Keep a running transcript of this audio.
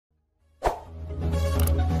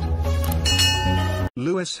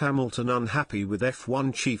Lewis Hamilton unhappy with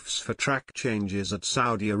F1 chiefs for track changes at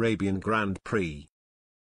Saudi Arabian Grand Prix.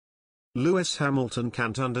 Lewis Hamilton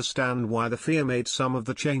can't understand why the FIA made some of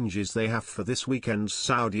the changes they have for this weekend's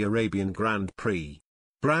Saudi Arabian Grand Prix.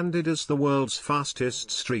 Branded as the world's fastest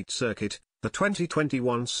street circuit, the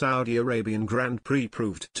 2021 Saudi Arabian Grand Prix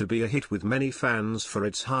proved to be a hit with many fans for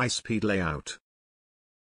its high-speed layout.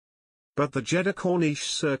 But the Jeddah Corniche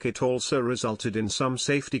circuit also resulted in some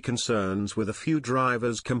safety concerns, with a few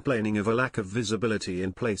drivers complaining of a lack of visibility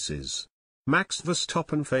in places. Max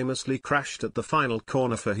Verstappen famously crashed at the final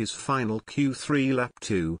corner for his final Q3 lap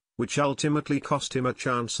 2, which ultimately cost him a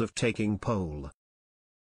chance of taking pole.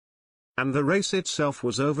 And the race itself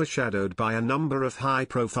was overshadowed by a number of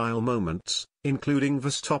high-profile moments, including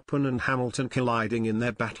Verstappen and Hamilton colliding in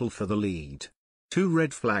their battle for the lead. 2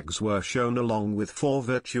 red flags were shown along with 4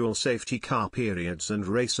 virtual safety car periods, and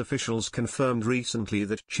race officials confirmed recently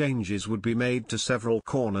that changes would be made to several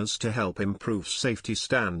corners to help improve safety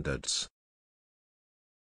standards.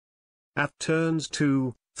 At turns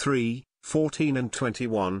 2, 3, 14 and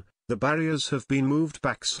 21, the barriers have been moved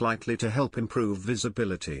back slightly to help improve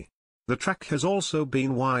visibility. The track has also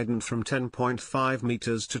been widened from 10.5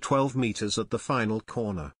 meters to 12 meters at the final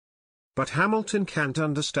corner. But Hamilton can't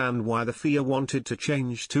understand why the FIA wanted to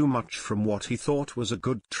change too much from what he thought was a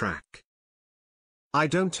good track. "I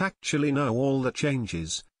don't actually know all the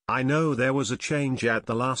changes. I know there was a change at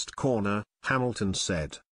the last corner," Hamilton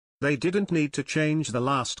said. "They didn't need to change the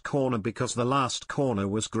last corner because the last corner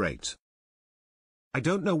was great. I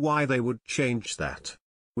don't know why they would change that.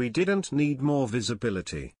 We didn't need more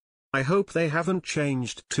visibility. I hope they haven't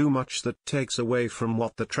changed too much that takes away from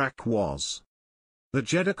what the track was." The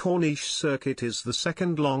Jeddah Corniche circuit is the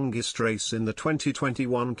second longest race in the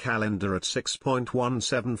 2021 calendar at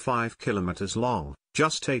 6.175 kilometers long,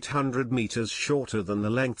 just 800 meters shorter than the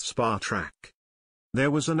length Spa track. There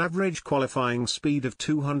was an average qualifying speed of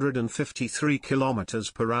 253 kilometers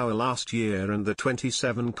per hour last year, and the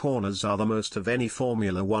 27 corners are the most of any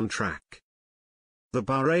Formula One track. The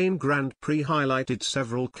Bahrain Grand Prix highlighted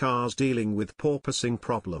several cars dealing with porpoising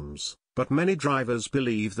problems, but many drivers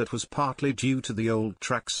believe that was partly due to the old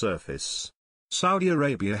track surface. Saudi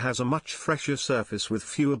Arabia has a much fresher surface with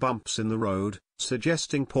fewer bumps in the road,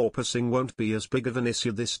 suggesting porpoising won't be as big of an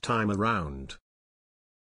issue this time around.